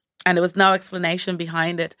no's. And there was no explanation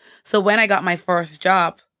behind it. So when I got my first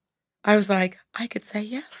job, I was like, I could say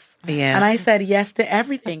yes. Yeah. And I said yes to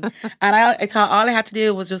everything. And I thought all I had to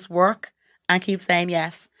do was just work and keep saying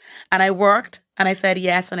yes. And I worked and I said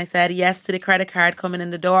yes. And I said yes to the credit card coming in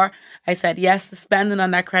the door. I said yes to spending on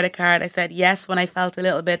that credit card. I said yes when I felt a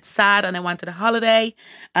little bit sad and I wanted a holiday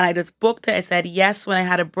and I just booked it. I said yes when I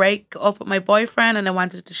had a break up with my boyfriend and I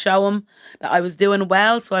wanted to show him that I was doing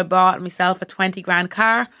well. So I bought myself a 20 grand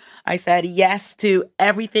car. I said yes to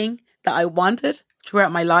everything that I wanted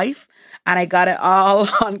throughout my life. And I got it all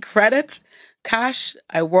on credit, cash.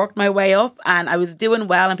 I worked my way up and I was doing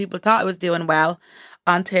well and people thought I was doing well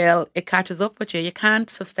until it catches up with you. You can't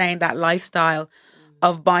sustain that lifestyle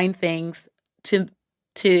of buying things to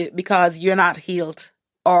because you're not healed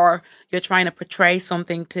or you're trying to portray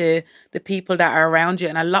something to the people that are around you.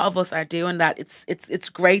 And a lot of us are doing that. It's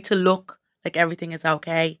great to look like everything is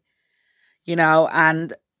okay,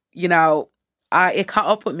 and it caught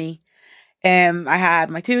up with me. I had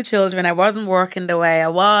my 2 children. I wasn't working the way I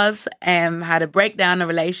was. Had a breakdown in a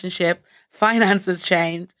relationship. Finances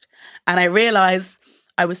changed. And I realized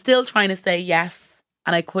I was still trying to say yes.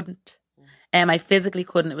 And I couldn't. I physically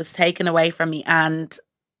couldn't. It was taken away from me. And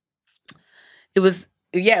it was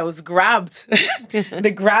grabbed.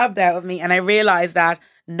 It grabbed out of me. And I realized that,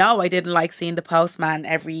 no, I didn't like seeing the postman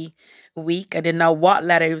every week. I didn't know what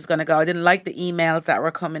letter he was going to go. I didn't like the emails that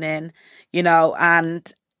were coming in,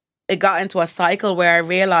 and it got into a cycle where I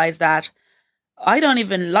realized that I don't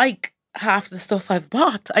even like half the stuff I've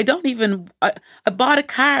bought. I bought a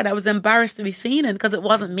car that I was embarrassed to be seen in because it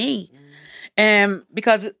wasn't me.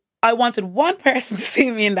 Because I wanted one person to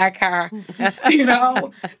see me in that car,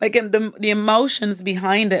 like the emotions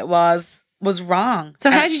behind it was wrong. So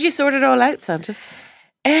how did you sort it all out, Santos?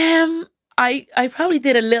 I probably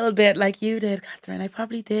did a little bit like you did, Catherine. I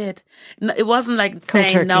probably did. No, it wasn't like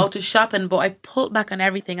saying no to shopping, but I pulled back on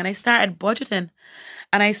everything and I started budgeting.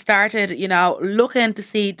 And I started, looking to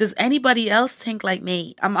see, does anybody else think like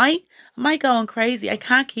me? Am I going crazy? I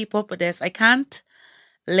can't keep up with this. I can't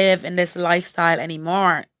live in this lifestyle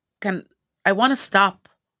anymore. I want to stop.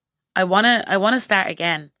 I want to start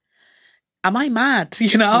again. am I mad?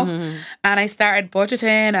 You know? And I started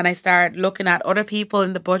budgeting, and I started looking at other people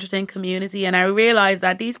in the budgeting community, and I realized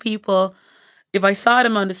that these people, if I saw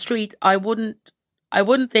them on the street, I wouldn't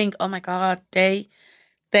think, oh my God, they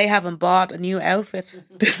haven't bought a new outfit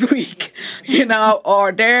this week, you know,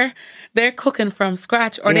 or they're cooking from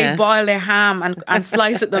scratch, or they boil their ham and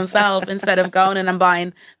slice it themselves instead of going in and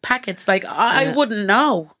buying packets. Like, I wouldn't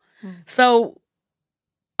know. So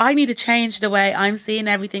I need to change the way I'm seeing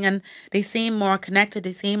everything, and they seem more connected.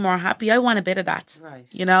 They seem more happy. I want a bit of that,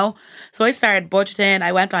 you know? So I started budgeting.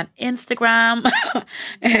 I went on Instagram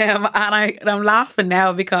and I'm laughing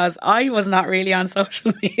now because I was not really on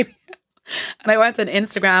social media. And I went on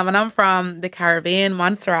Instagram, and I'm from the Caribbean,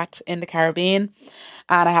 Montserrat in the Caribbean.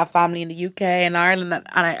 And I have family in the UK and Ireland. And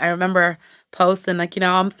I remember posting, like, you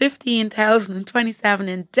know, I'm 15,027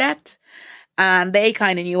 in debt. And they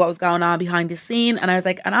kind of knew what was going on behind the scene. And I was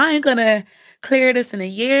like, and I'm going to clear this in a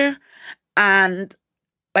year. And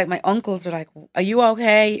like, my uncles are like, are you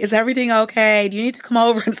okay? Is everything okay? Do you need to come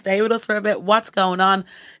over and stay with us for a bit? What's going on?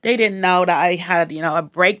 They didn't know that I had, you know, a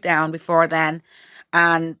breakdown before then.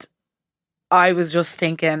 And I was just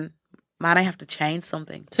thinking, man, I have to change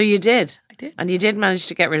something. So you did? I did. And you did manage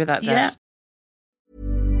to get rid of that debt?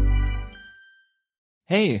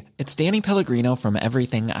 Hey, it's Danny Pellegrino from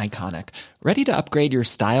Everything Iconic. Ready to upgrade your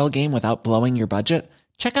style game without blowing your budget?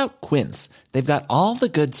 Check out Quince. They've got all the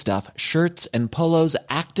good stuff, shirts and polos,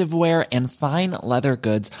 activewear, and fine leather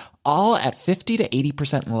goods, all at 50 to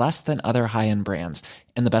 80% less than other high-end brands.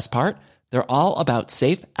 And the best part? They're all about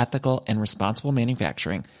safe, ethical, and responsible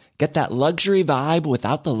manufacturing. Get that luxury vibe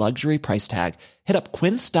without the luxury price tag. Hit up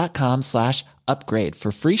quince.com/upgrade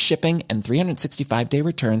for free shipping and 365-day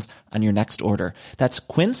returns on your next order. That's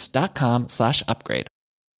quince.com/upgrade.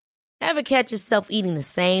 Ever catch yourself eating the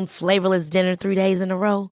same flavorless dinner 3 days in a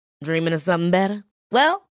row? Dreaming of something better?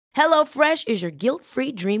 Well, HelloFresh is your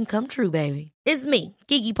guilt-free dream come true, baby. It's me,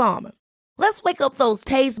 Keke Palmer. Let's wake up those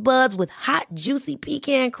taste buds with hot, juicy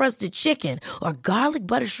pecan-crusted chicken or garlic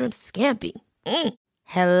butter shrimp scampi.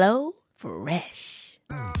 Hello Fresh.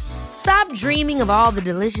 Stop dreaming of all the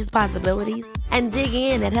delicious possibilities and dig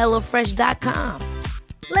in at HelloFresh.com.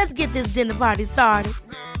 Let's get this dinner party started.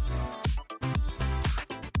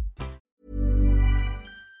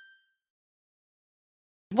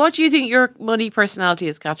 What do you think your money personality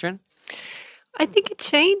is, Catherine? I think it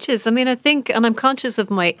changes. I mean, and I'm conscious of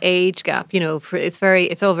my age gap. You know,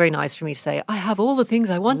 it's all very nice for me to say I have all the things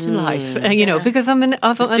I want in life. You know, because I'm an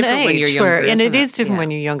age where, and it is different when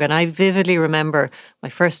you're younger. And I vividly remember my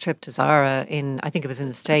first trip to Zara I think it was in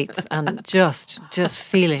the States, and just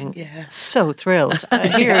feeling so thrilled.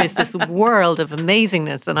 Here is this world of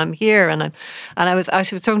amazingness, and I'm here, and I was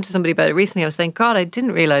talking to somebody about it recently. I was saying, God, I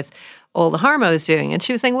didn't realize all the harm I was doing. And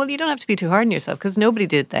she was saying, well, you don't have to be too hard on yourself, because nobody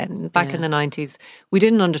did then. Back in the 90s, we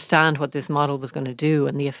didn't understand what this model was going to do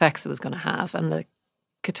and the effects it was going to have and the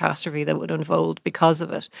catastrophe that would unfold because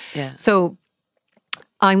of it. Yeah. So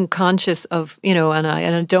I'm conscious of, you know, and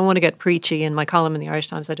I don't want to get preachy in my column in the Irish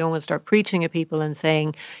Times. I don't want to start preaching at people and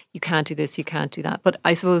saying, you can't do this, you can't do that. But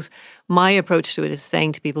I suppose my approach to it is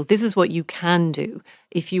saying to people, this is what you can do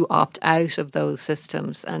if you opt out of those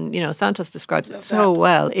systems. And, you know, Santos describes it so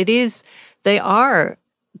well. They are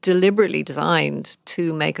deliberately designed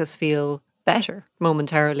to make us feel better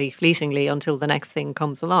momentarily, fleetingly, until the next thing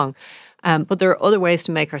comes along. But there are other ways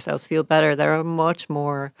to make ourselves feel better. There are much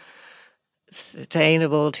more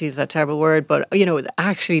sustainable, to use that terrible word, but, you know,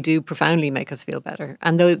 actually do profoundly make us feel better.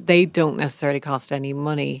 And though they don't necessarily cost any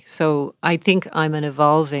money. So I think I'm an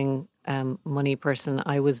evolving money person.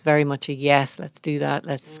 I was very much a yes, let's do that,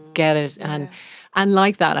 let's get it. And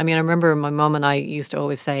like that, I mean, I remember my mum and I used to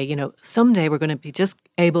always say, you know, someday we're going to be just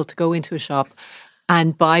able to go into a shop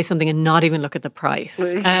and buy something and not even look at the price.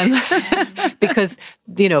 Because,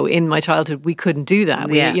 you know, in my childhood, we couldn't do that.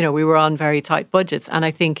 We were on very tight budgets. And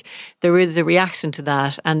I think there is a reaction to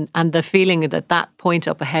that and the feeling that point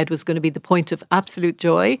up ahead was going to be the point of absolute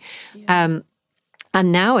joy. And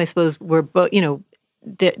now I suppose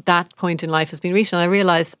that point in life has been reached. And I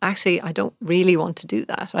realised, actually, I don't really want to do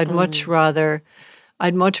that. I'd much rather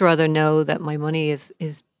know that my money is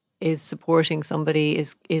supporting somebody,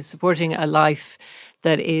 is supporting a life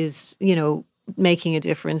that is, you know, making a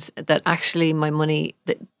difference, that actually my money,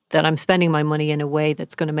 that I'm spending my money in a way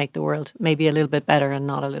that's going to make the world maybe a little bit better and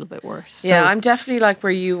not a little bit worse. Yeah, so, I'm definitely like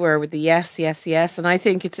where you were with the yes. And I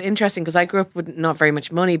think it's interesting because I grew up with not very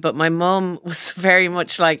much money, but my mum was very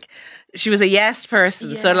much like, she was a yes person.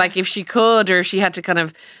 Yeah. So like if she could, or she had to kind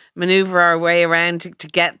of maneuver our way around to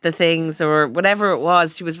get the things or whatever it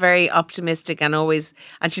was. She was very optimistic and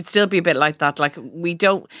she'd still be a bit like that. Like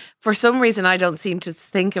for some reason, I don't seem to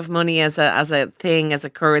think of money as a thing, as a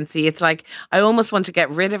currency. It's like, I almost want to get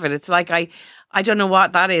rid of it. It's like, I don't know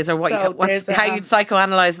what that is or how you'd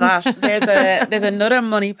psychoanalyze that. There's another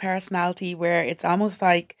money personality where it's almost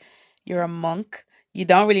like you're a monk. You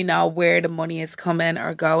don't really know where the money is coming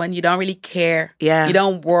or going. You don't really care. Yeah. You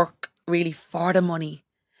don't work really for the money.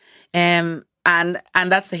 And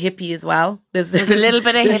that's the hippie as well. There's a little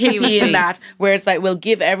bit of hippie in that, where it's like, we'll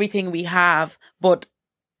give everything we have, but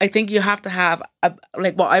I think you have to have,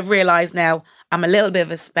 like what I've realised now, I'm a little bit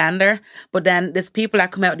of a spender, but then there's people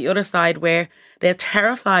that come out the other side where they're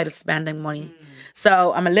terrified of spending money.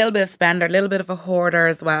 So I'm a little bit of a spender, a little bit of a hoarder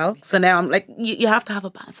as well. So now I'm like, you have to have a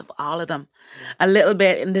balance of all of them. A little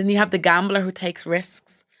bit. And then you have the gambler who takes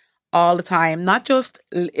risks all the time. Not just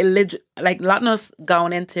like not us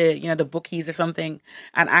going into, the bookies or something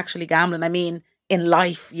and actually gambling. I mean, in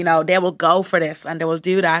life, they will go for this and they will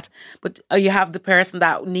do that. But you have the person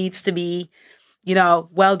that needs to be,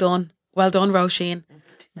 well done. Well done, Roisin.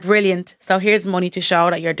 Brilliant. So here's money to show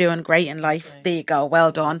that you're doing great in life. There you go.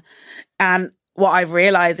 Well done. And what I've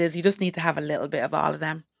realised is you just need to have a little bit of all of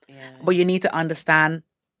them. Yeah. But you need to understand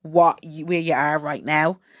where you are right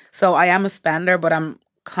now. So I am a spender, but I'm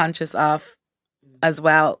conscious of as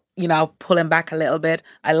well, pulling back a little bit.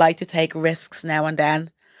 I like to take risks now and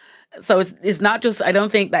then. So it's not just, I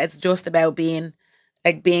don't think that it's just about being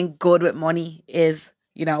good with money is,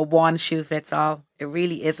 one shoe fits all. It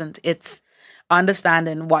really isn't. It's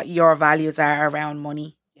understanding what your values are around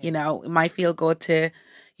money. Yeah. It might feel good to,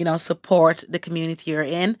 support the community you're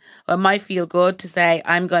in. Or it might feel good to say,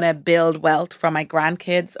 I'm going to build wealth for my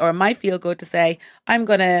grandkids. Or it might feel good to say, I'm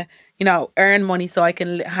going to, earn money so I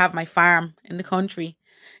can have my farm in the country.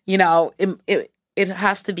 It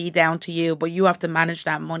has to be down to you, but you have to manage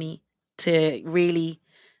that money to really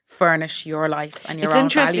furnish your life and your own values.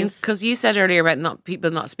 It's interesting because you said earlier about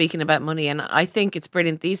people not speaking about money, and I think it's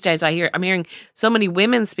brilliant these days. I'm hearing so many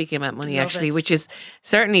women speaking about money which is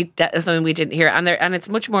certainly something we didn't hear, and it's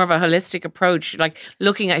much more of a holistic approach, like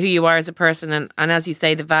looking at who you are as a person and as you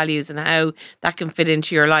say, the values and how that can fit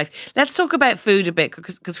into your life. Let's talk about food a bit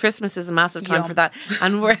because Christmas is a massive time for that,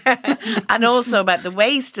 and and also about the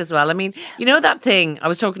waste as well. I mean, that thing I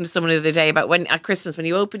was talking to someone the other day about when at Christmas when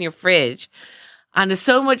you open your fridge. And there's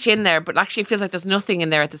so much in there, but actually it feels like there's nothing in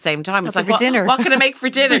there at the same time. It's like, what can I make for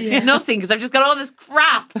dinner? Nothing, because I've just got all this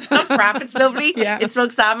crap. It's not crap, it's lovely. Yeah. It's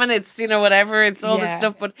smoked salmon, it's, whatever, it's all this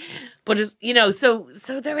stuff. But it's,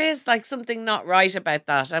 so there is like something not right about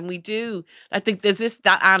that. And we do, I think there's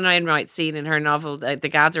that Anne Enright scene in her novel, The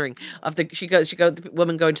Gathering, the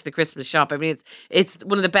woman going to the Christmas shop. I mean, it's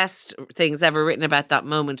one of the best things ever written about that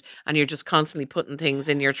moment. And you're just constantly putting things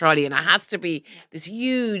in your trolley. And it has to be this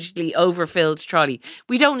hugely overfilled trolley.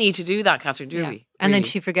 We don't need to do that, Catherine, do we? And then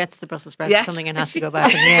she forgets the Brussels sprouts or something and has to go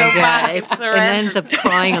back. And it ends up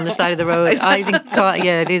crying on the side of the road. I think,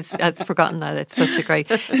 it is. I've forgotten that. It's such a great.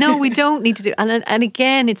 No, we don't need to do. And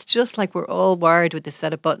again, it's just like we're all wired with this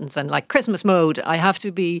set of buttons and like Christmas mode. I have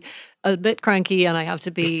to be a bit cranky and I have to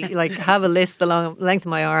be like have a list the length of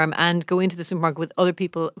my arm and go into the supermarket with other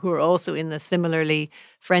people who are also in the similarly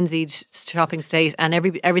frenzied shopping state, and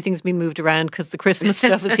everything's been moved around because the Christmas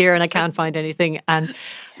stuff is here and I can't find anything. And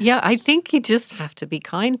I think you just have to be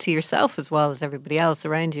kind to yourself as well as everybody else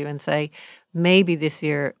around you and say, maybe this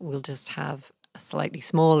year we'll just have a slightly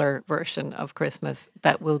smaller version of Christmas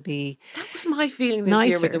that will be That was my feeling this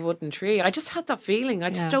year with the wooden tree. I just had that feeling. I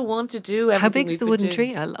just don't want to do everything. How big's the wooden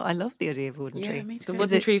tree? I love the idea of a wooden tree. Me too. The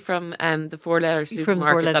wooden tree from the Four-Letter Supermarket from the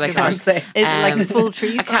Four-Letter that I can't say. Is it like a full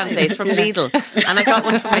tree? I can't say. It's from Lidl. And I got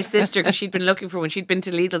one for my sister because she'd been looking for one. She'd been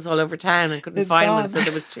to Lidl's all over town and couldn't find one. So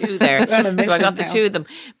there was two there. So I got the two of them.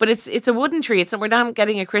 But it's a wooden tree. We're not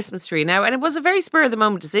getting a Christmas tree now. And it was a very spur of the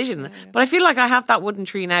moment decision. But I feel like I have that wooden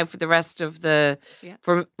tree now for the rest of the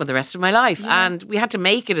rest of my life. Yeah. And we had to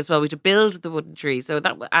make it as well. We had to build the wooden tree. So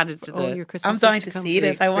that added to your Christmas. I'm dying to see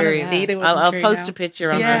this. I want to see the wooden tree. I'll post a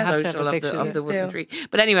picture on our social of the wooden tree.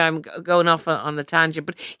 But anyway, I'm going off on the tangent.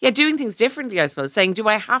 But doing things differently, I suppose. Saying, do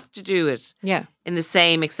I have to do it? Yeah. In the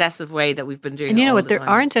same excessive way that we've been doing. And you know what? There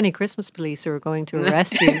aren't any Christmas police who are going to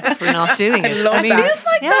arrest you for not doing it. I mean, it feels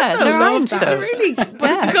like that, though. There aren't. It's really, but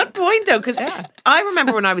it's a good point though, because I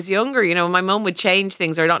remember when I was younger, my mum would change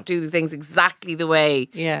things or not do the things exactly the way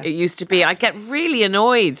it used to be. I get really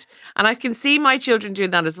annoyed, and I can see my children doing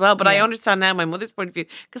that as well. But I understand now my mother's point of view,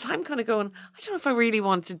 because I'm kind of going, I don't know if I really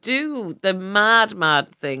want to do the mad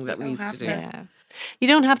thing that we used to do. Yeah. You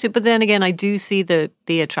don't have to, but then again, I do see the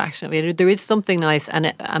attraction of it. There is something nice,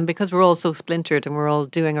 and because we're all so splintered and we're all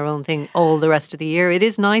doing our own thing all the rest of the year, it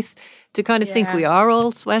is nice to kind of think we are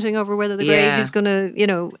all sweating over whether the grave is going to, you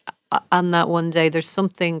know, on that one day. There's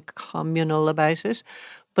something communal about it,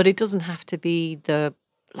 but it doesn't have to be the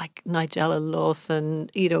like Nigella Lawson,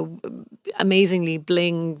 you know, amazingly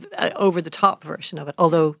bling over the top version of it.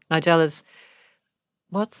 Although Nigella's,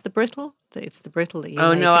 what's the brittle? It's the brittle that you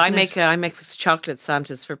make. No, I make chocolate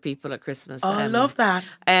Santas for people at Christmas. Oh, I love that.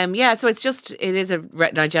 Yeah, so it is a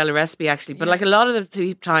Nigella recipe actually, but like a lot of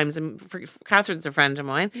the times, and Catherine's a friend of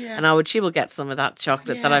mine, and she will get some of that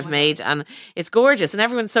chocolate that I've made, and it's gorgeous, and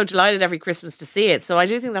everyone's so delighted every Christmas to see it. So I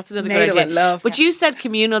do think that's another good idea. Love. But you said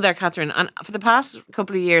communal there, Catherine, and for the past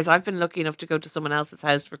couple of years, I've been lucky enough to go to someone else's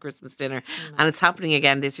house for Christmas dinner, and it's happening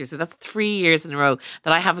again this year. So that's 3 years in a row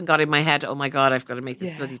that I haven't got in my head. Oh my God, I've got to make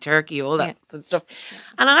this bloody turkey, all that sort of stuff.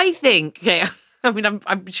 And I think, I mean,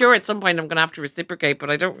 I'm sure at some point I'm going to have to reciprocate,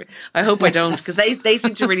 but I hope I don't, because they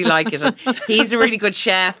seem to really like it. And he's a really good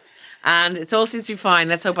chef, and it all seems to be fine.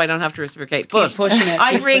 Let's hope I don't have to reciprocate. But keep pushing it.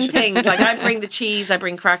 I bring things like I bring the cheese, I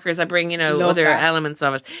bring crackers, I bring, other elements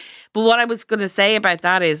of it. But what I was going to say about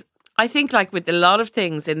that is, I think like with a lot of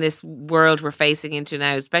things in this world we're facing into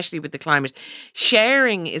now, especially with the climate,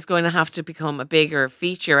 sharing is going to have to become a bigger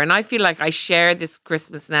feature. And I feel like I share this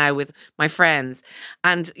Christmas now with my friends.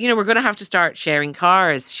 And, we're going to have to start sharing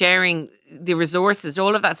cars, sharing the resources,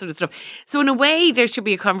 all of that sort of stuff. So in a way, there should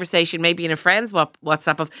be a conversation maybe in a friend's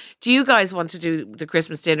WhatsApp of, do you guys want to do the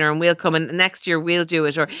Christmas dinner and we'll come and next year we'll do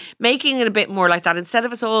it, or making it a bit more like that instead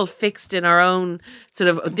of us all fixed in our own sort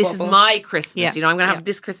of, this is my Christmas, I'm going to have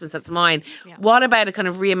this Christmas, that's mine. Yeah. What about a kind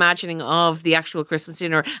of reimagining of the actual Christmas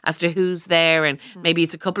dinner as to who's there, and maybe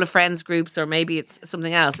it's a couple of friends groups or maybe it's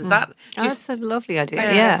something else. Is that? That's a lovely idea.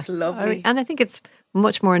 Yeah, it's lovely. And I think it's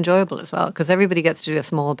much more enjoyable as well, because everybody gets to do a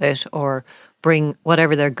small bit or bring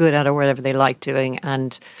whatever they're good at or whatever they like doing,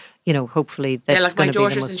 and hopefully that's like going my to be the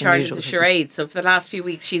daughter's most in charge of unusual the charades. So for the last few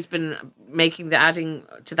weeks, she's been adding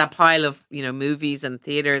to that pile of movies and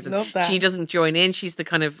theatres. And love that. She doesn't join in. She's the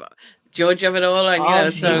kind of judge of it all, and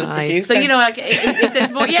nice. so like if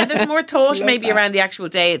there's more, there's more thought maybe around the actual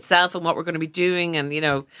day itself and what we're going to be doing, and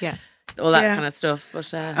all that kind of stuff.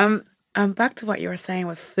 But back to what you were saying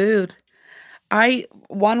with food.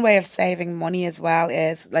 One way of saving money as well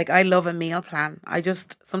is, like, I love a meal plan.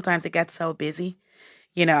 Sometimes it gets so busy,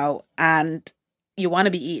 and you want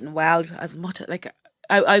to be eating well as much. Like,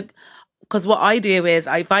 because what I do is,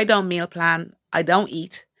 if I don't meal plan, I don't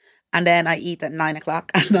eat, and then I eat at 9:00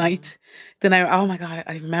 at night. Then oh my God,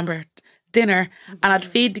 I remember dinner, and I'd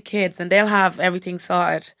feed the kids and they'll have everything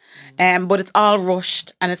sorted, but it's all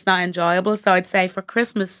rushed and it's not enjoyable. So I'd say for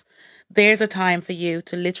Christmas, there's a time for you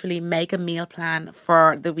to literally make a meal plan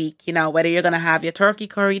for the week, whether you're going to have your turkey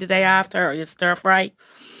curry the day after or your stir fry,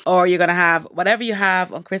 or you're going to have whatever you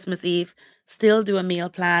have on Christmas Eve, still do a meal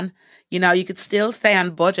plan. You could still stay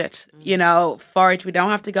on budget, for it. We don't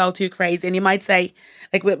have to go too crazy. And you might say,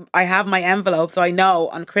 like, I have my envelope, so I know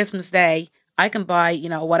on Christmas Day, I can buy,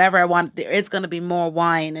 whatever I want. There is going to be more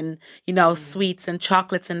wine and, sweets and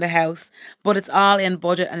chocolates in the house, but it's all in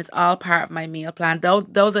budget and it's all part of my meal plan.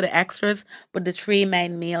 Those are the extras, but the 3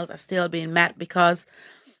 main meals are still being met because,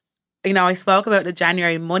 I spoke about the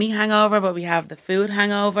January money hangover, but we have the food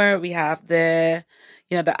hangover. We have the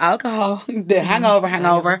alcohol, the hangover,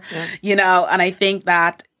 and I think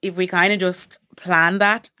that if we kind of just plan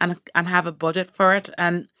that and have a budget for it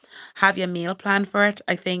and have your meal plan for it,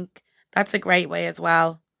 I think that's a great way as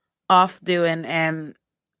well of doing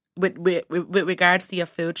with regards to your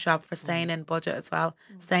food shop for staying in budget as well,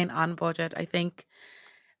 staying on budget. I think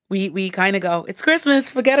we kind of go, it's Christmas,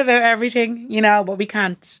 forget about everything, but we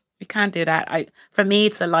can't do that. For me,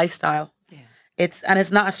 it's a lifestyle. Yeah.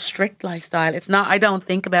 It's not a strict lifestyle. It's not. I don't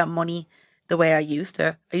think about money the way I used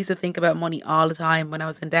to. I used to think about money all the time when I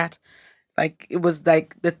was in debt. Like, it was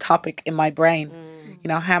like the topic in my brain.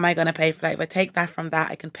 How am I going to pay for that? If I take that from that,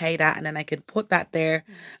 I can pay that, and then I can put that there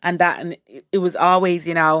and that. And it was always,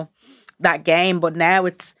 that game. But now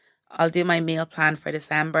I'll do my meal plan for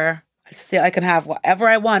December. I can have whatever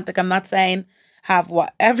I want. Like, I'm not saying have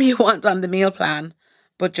whatever you want on the meal plan,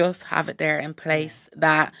 but just have it there in place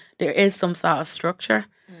that there is some sort of structure.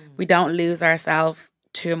 We don't lose ourselves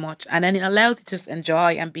too much, and then it allows you to just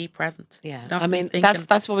enjoy and be present. Yeah, You don't I have to be mean thinking.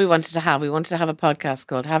 that's what we wanted to have. We wanted to have a podcast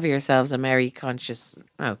called "Have Yourselves a Merry Conscious."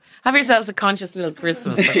 No, have yourselves a conscious little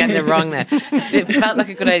Christmas. I'm getting it wrong now. It felt like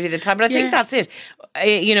a good idea at the time, but I think that's it.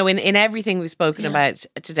 You know, in everything we've spoken about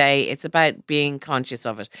today, it's about being conscious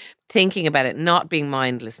of it, thinking about it, not being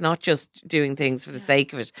mindless, not just doing things for the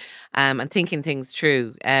sake of it, and thinking things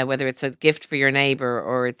through. Whether it's a gift for your neighbour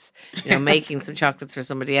or it's making some chocolates for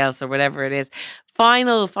somebody else or whatever it is.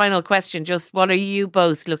 Final question. Just what are you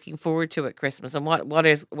both looking forward to at Christmas, and what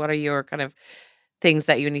are your kind of things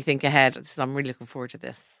that you only think ahead? So I'm really looking forward to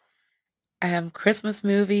this. Christmas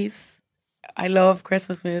movies. I love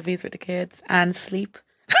Christmas movies with the kids, and sleep.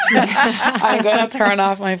 I'm going to turn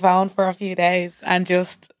off my phone for a few days and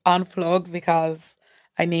just unplug because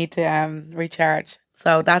I need to recharge.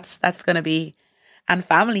 So that's going to be, and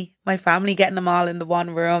my family, getting them all in the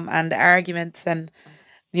one room, and the arguments and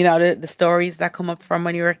the stories that come up from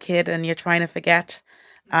when you were a kid and you're trying to forget,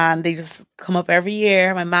 and they just come up every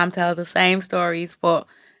year. My mom tells the same stories, but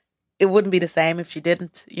it wouldn't be the same if she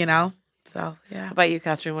didn't, So, yeah. How about you,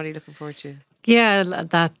 Catherine? What are you looking forward to? Yeah,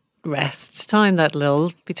 that rest time, that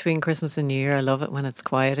lull between Christmas and New Year. I love it when it's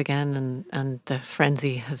quiet again and the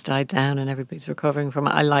frenzy has died down and everybody's recovering from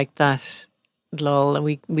it. I like that lull. And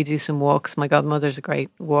we do some walks. My godmother's a great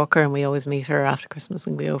walker, and we always meet her after Christmas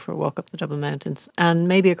and we go for a walk up the Dublin Mountains. And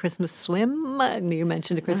maybe a Christmas swim. You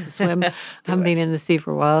mentioned a Christmas swim. I haven't been in the sea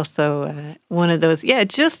for a while, so one of those. Yeah,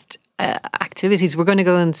 just activities. We're going to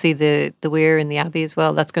go and see the Weir in the Abbey as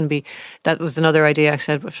well. That was another idea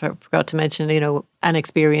actually I forgot to mention, an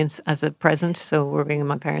experience as a present. So we're bringing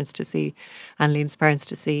my parents to see, and Liam's parents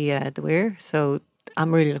to see the Weir. So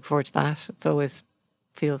I'm really looking forward to that. It's always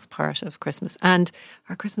feels part of Christmas, and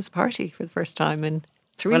our Christmas party for the first time in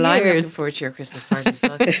 3 years. I'm looking forward to your Christmas party as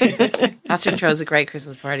well. Catherine throws a great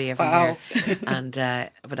Christmas party every year, and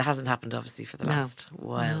but it hasn't happened obviously for the last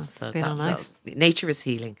while. No, it's been nice. Nature is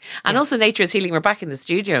healing, and also nature is healing. We're back in the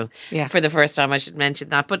studio for the first time. I should mention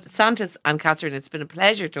that. But Santis and Catherine, it's been a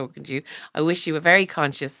pleasure talking to you. I wish you a very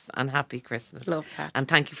conscious and happy Christmas. Love that, and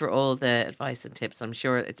thank you for all the advice and tips. I'm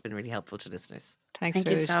sure it's been really helpful to listeners. Thank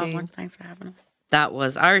you so much. Thanks for having us. That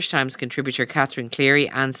was Irish Times contributor Catherine Cleary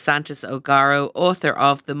and Santis O'Gara, author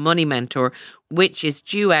of The Money Mentor, which is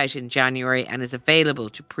due out in January and is available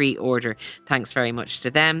to pre-order. Thanks very much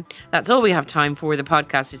to them. That's all we have time for. The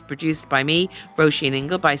podcast is produced by me, Roisin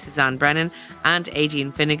Ingle, by Suzanne Brennan and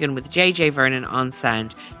Aideen Finnegan, with JJ Vernon on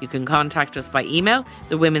sound. You can contact us by email,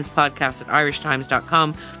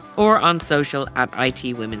 thewomenspodcast@irishtimes.com, or on social at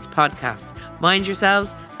IT Women's Podcast. Mind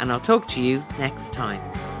yourselves, and I'll talk to you next time.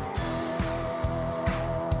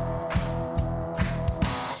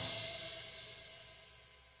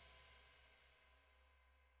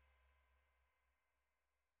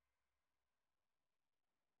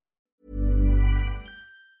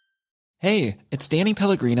 Hey, it's Danny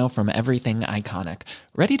Pellegrino from Everything Iconic.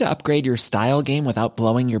 Ready to upgrade your style game without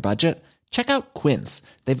blowing your budget? Check out Quince.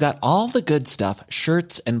 They've got all the good stuff,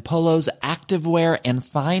 shirts and polos, activewear, and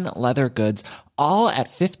fine leather goods, all at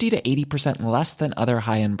 50 to 80% less than other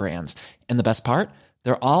high-end brands. And the best part?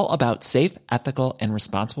 They're all about safe, ethical, and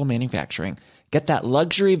responsible manufacturing. Get that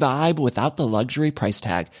luxury vibe without the luxury price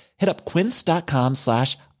tag. Hit up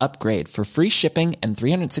quince.com/upgrade for free shipping and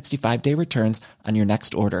 365-day returns on your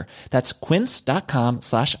next order. That's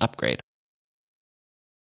quince.com/upgrade.